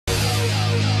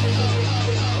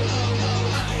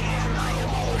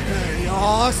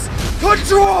Chaos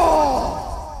Control!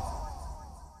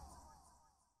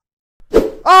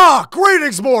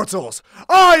 Greetings, mortals!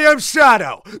 I am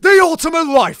Shadow, the ultimate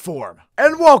life form,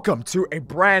 and welcome to a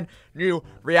brand new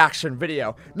reaction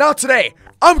video. Now today,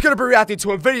 I'm gonna be reacting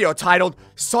to a video titled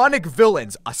Sonic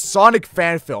Villains, a Sonic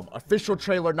fan film, official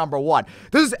trailer #1.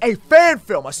 This is a fan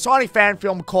film, a Sonic fan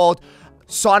film called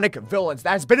Sonic Villains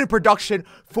that has been in production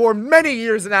for many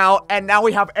years now, and now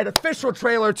we have an official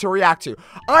trailer to react to.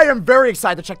 I am very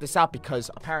excited to check this out because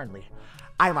apparently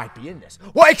I might be in this.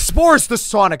 What explores the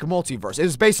Sonic multiverse. It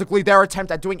is basically their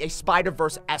attempt at doing a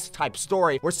Spider-Verse-esque type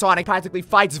story where Sonic practically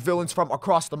fights villains from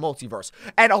across the multiverse.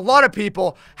 And a lot of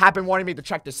people have been wanting me to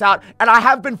check this out, and I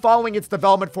have been following its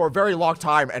development for a very long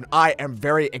time, and I am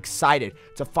very excited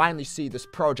to finally see this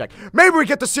project. Maybe we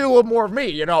get to see a little more of me,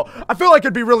 you know? I feel like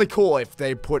it'd be really cool if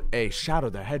they put a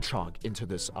Shadow the Hedgehog into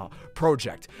this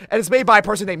project. And it's made by a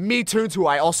person named Mephiles, who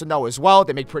I also know as well.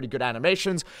 They make pretty good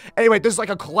animations. Anyway, this is like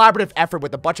a collaborative effort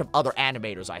with a bunch of other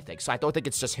animators, I think. So I don't think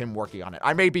it's just him working on it.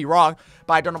 I may be wrong,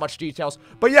 but I don't know much details.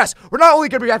 But yes, we're not only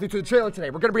going to be reacting to the trailer today,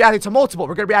 we're going to be reacting to multiple.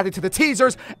 We're going to be reacting to the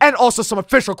teasers and also some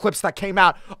official clips that came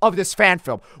out of this fan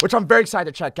film, which I'm very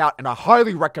excited to check out, and I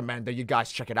highly recommend that you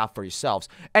guys check it out for yourselves.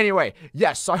 Anyway,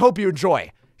 yes, so I hope you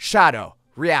enjoy Shadow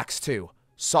reacts to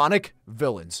Sonic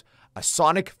Villains, a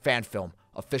Sonic fan film,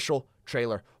 official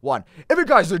trailer 1. If you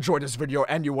guys enjoyed this video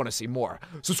and you want to see more,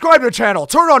 subscribe to the channel,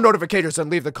 turn on notifications, and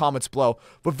leave the comments below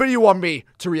what video you want me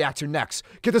to react to next.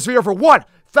 Get this video for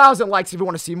 1,000 likes if you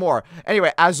want to see more.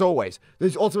 Anyway, as always,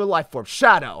 this is Ultimate Life Form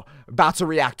Shadow about to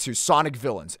react to Sonic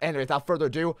Villains. Anyway, without further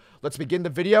ado, let's begin the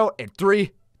video in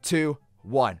 3, 2,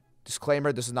 1.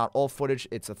 Disclaimer, this is not all footage,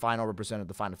 it's the final representative of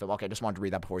the final film. Okay, just wanted to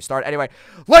read that before we start. Anyway,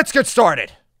 let's get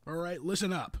started. Alright,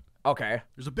 listen up. Okay.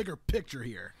 There's a bigger picture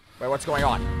here. Wait, what's going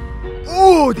on?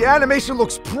 Ooh, the animation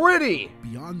looks pretty!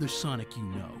 Beyond the Sonic you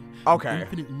know. Okay. An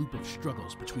infinite loop of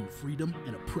struggles between freedom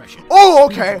and oppression. Oh,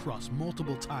 okay. Across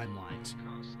multiple timelines.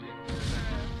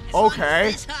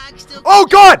 Okay. Oh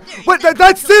god! Wait,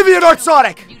 that's Deviant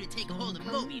Sonic!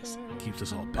 Keeps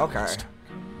us all balanced. Okay.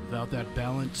 Without that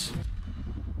balance,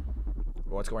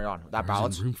 What's going on? That there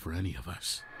balance? isn't room for any of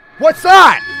us. What's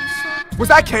that? Was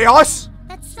that Chaos?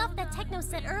 That stuff that Techno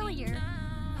said earlier.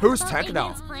 Who's About Techno?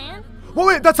 Eggman's plan? Well,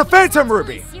 wait, that's a Phantom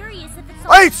Ruby! Serious if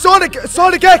it's Hey,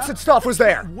 Sonic.EXE and stuff was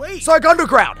there! Wait. Sonic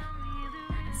Underground!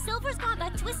 Silver's got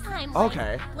that twist timeline.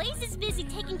 Okay. Blaze is busy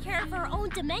taking care of her own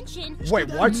dimension. Wait,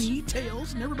 Got what? Me,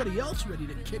 Tails, and everybody else ready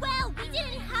to kick. Well, we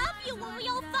didn't have you when we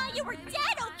all thought you were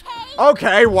dead, okay?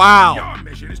 Okay, wow. Your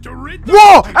mission is to rid the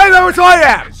Whoa! world Hey, there was I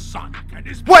am! of Sonic and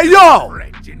his Wait, yo!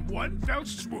 friends in one fell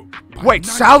swoop. Wait, By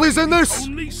Sally's in night, this?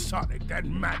 Only Sonic that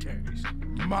matters.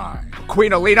 Mine.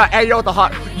 Queen Alina, hey yo, the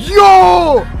hot.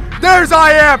 Yo! There's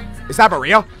I am! Is that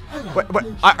Maria? Wait,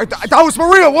 that was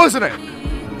Maria, wasn't it?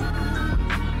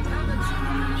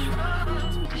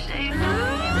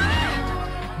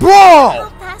 Bro! How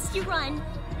fast you run.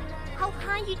 How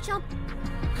high you jump.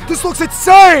 This looks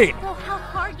insane! Or how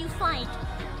hard you fight.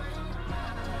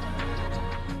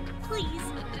 Please,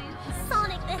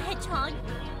 Sonic the Hedgehog,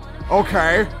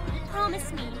 Okay.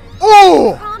 promise me.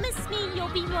 Ooh! Promise me you'll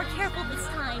be more careful this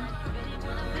time.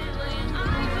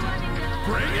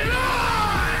 Bring it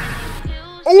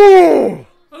on! Ooh!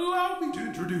 Allow me to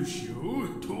introduce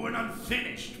you to an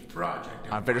unfinished project.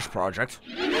 Unfinished project.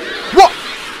 What?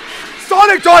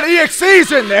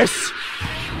 Sonic.EXE's in this!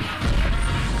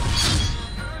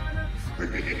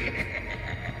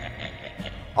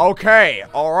 Okay,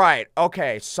 alright,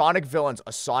 okay, Sonic Villains,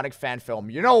 a Sonic fan film.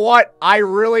 You know what? I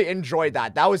really enjoyed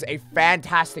that. That was a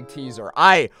fantastic teaser.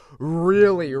 I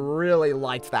really, really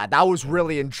liked that. That was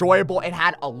really enjoyable. It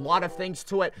had a lot of things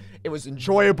to it. It was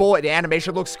enjoyable. The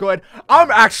animation looks good. I'm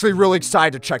actually really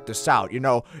excited to check this out, you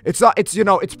know. It's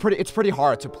pretty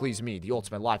hard to please me, the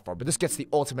ultimate life form, but this gets the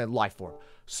ultimate life form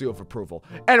seal of approval.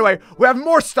 Anyway, we have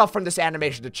more stuff from this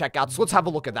animation to check out, so let's have a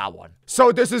look at that one.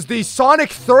 So this is the Sonic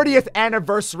 30th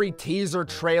anniversary teaser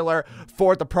trailer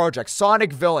for the project.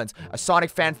 Sonic Villains, a Sonic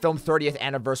fan film 30th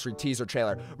anniversary teaser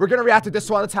trailer. We're gonna react to this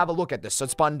one. Let's have a look at this. So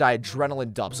it's spun by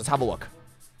Adrenaline Dubs. Let's have a look.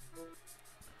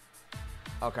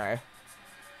 Okay.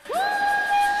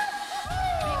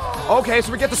 Okay,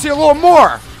 so we get to see a little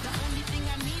more.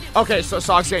 Okay, so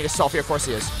Sonic's getting a selfie. Of course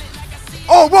he is.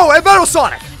 Oh, whoa, and Metal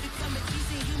Sonic!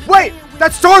 Wait,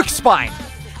 that's Dark Spine!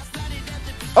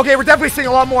 Okay, we're definitely seeing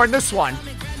a lot more in this one.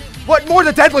 What, more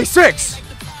than Deadly Six?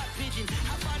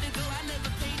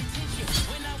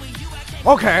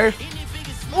 Okay.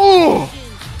 Ooh!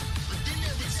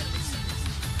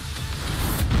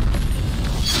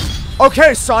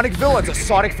 Okay, Sonic Villains, a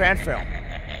Sonic fan film.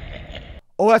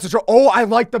 Oh, that's a draw. Oh, I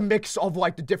like the mix of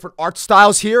like the different art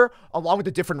styles here, along with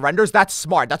the different renders. That's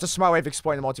smart. That's a smart way of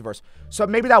explaining the multiverse. So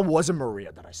maybe that wasn't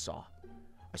Maria that I saw.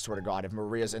 I swear to God, if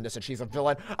Maria's in this and she's a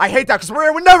villain, I hate that because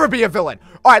Maria would never be a villain.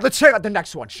 All right, let's check out the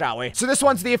next one, shall we? So this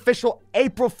one's the official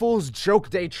April Fool's Joke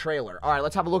Day trailer. All right,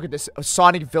 let's have a look at this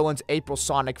Sonic Villains April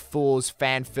Sonic Fool's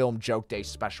fan film Joke Day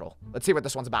special. Let's see what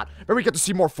this one's about. Maybe we get to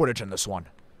see more footage in this one.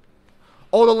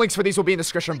 All the links for these will be in the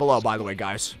description below, by the way,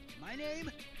 guys. My name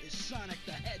is Sonic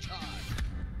the Hedgehog.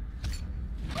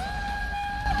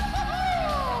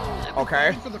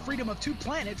 Okay. For the freedom of 2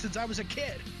 planets since I was a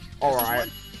kid. All right.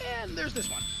 And there's this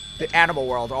one. The animal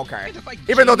world, okay.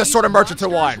 Even though they're sort of merged into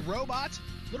one. Robots,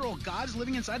 literal gods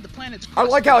living inside the planet's I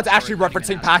like how it's actually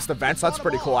referencing past events. That's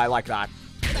pretty cool. I like that.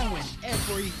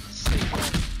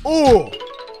 Ooh.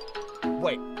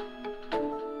 Wait.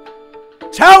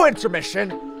 Chow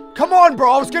intermission? Come on,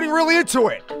 bro. I was getting really into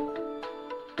it.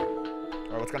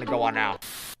 Alright, what's gonna go on now?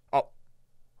 Oh.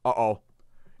 Uh-oh.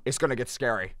 It's gonna get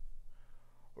scary.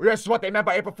 This is what they meant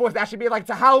by April Fool's. That should be like it's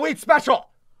a Halloween special.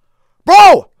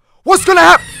 Bro! What's gonna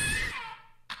happen?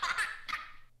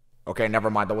 Okay,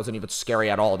 never mind. That wasn't even scary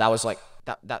at all. That was like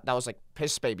that was like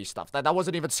piss baby stuff. That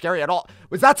wasn't even scary at all.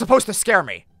 Was that supposed to scare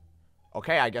me?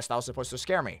 Okay, I guess that was supposed to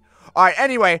scare me. All right.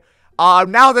 Anyway,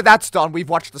 now that that's done, we've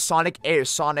watched the Sonic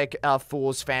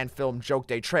Fool's fan film Joke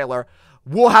Day trailer.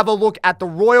 We'll have a look at the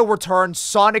Royal Return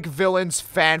Sonic Villains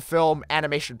fan film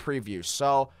animation preview.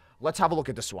 So let's have a look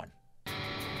at this one.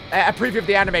 A preview of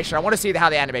the animation. I want to see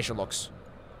how the animation looks.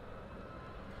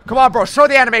 Come on, bro. Show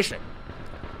the animation.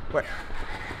 Wait.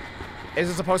 Is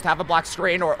it supposed to have a black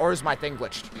screen, or is my thing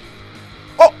glitched?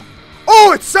 Oh!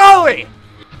 Oh, it's Sally!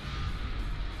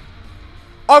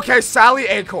 Okay, Sally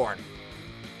Acorn.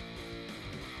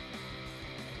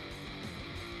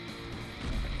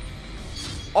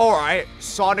 Alright,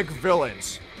 Sonic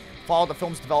Villains. Follow the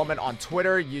film's development on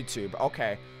Twitter, YouTube.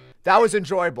 Okay. That was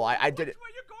enjoyable. I did it. Where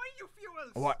you going, you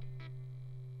fuels? What?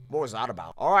 What was that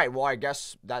about? All right, well, I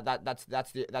guess that's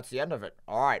the end of it.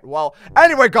 All right, well,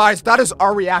 anyway, guys, that is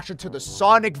our reaction to the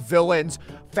Sonic Villains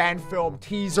fan film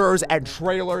teasers and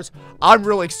trailers. I'm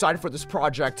really excited for this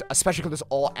project, especially because it's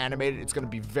all animated. It's gonna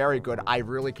be very good. I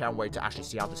really can't wait to actually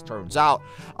see how this turns out.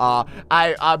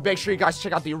 I make sure you guys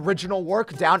check out the original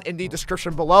work down in the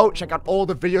description below. Check out all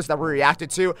the videos that we reacted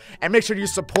to, and make sure you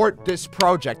support this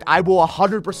project. I will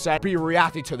 100% be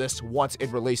reacting to this once it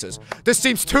releases. This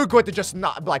seems too good to just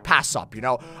not like pass up, you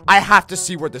know. I have to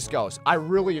see where this goes. I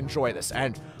really enjoy this,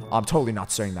 and I'm totally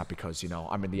not saying that because, you know,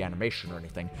 I'm in the animation or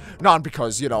anything. Not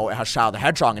because, you know, it has Shadow the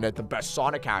Hedgehog in it, the best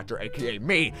Sonic character, aka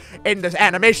me, in this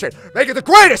animation, make it the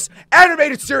greatest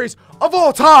animated series of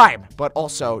all time. But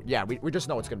also, yeah, we just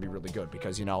know it's gonna be really good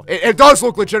because, you know, it does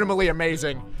look legitimately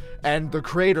amazing, and the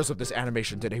creators of this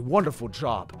animation did a wonderful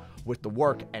job with the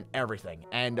work and everything,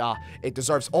 and it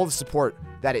deserves all the support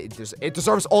that it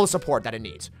deserves all the support that it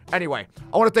needs. Anyway,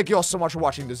 I want to thank you all so much for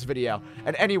watching this video,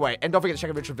 and don't forget to check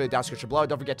out the video down in the description below.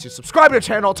 Don't forget to subscribe to the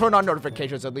channel, turn on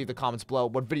notifications, and leave the comments below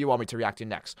what video you want me to react to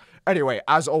next. Anyway,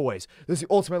 as always, this is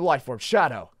the ultimate life form,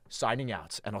 Shadow, signing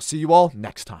out, and I'll see you all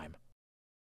next time.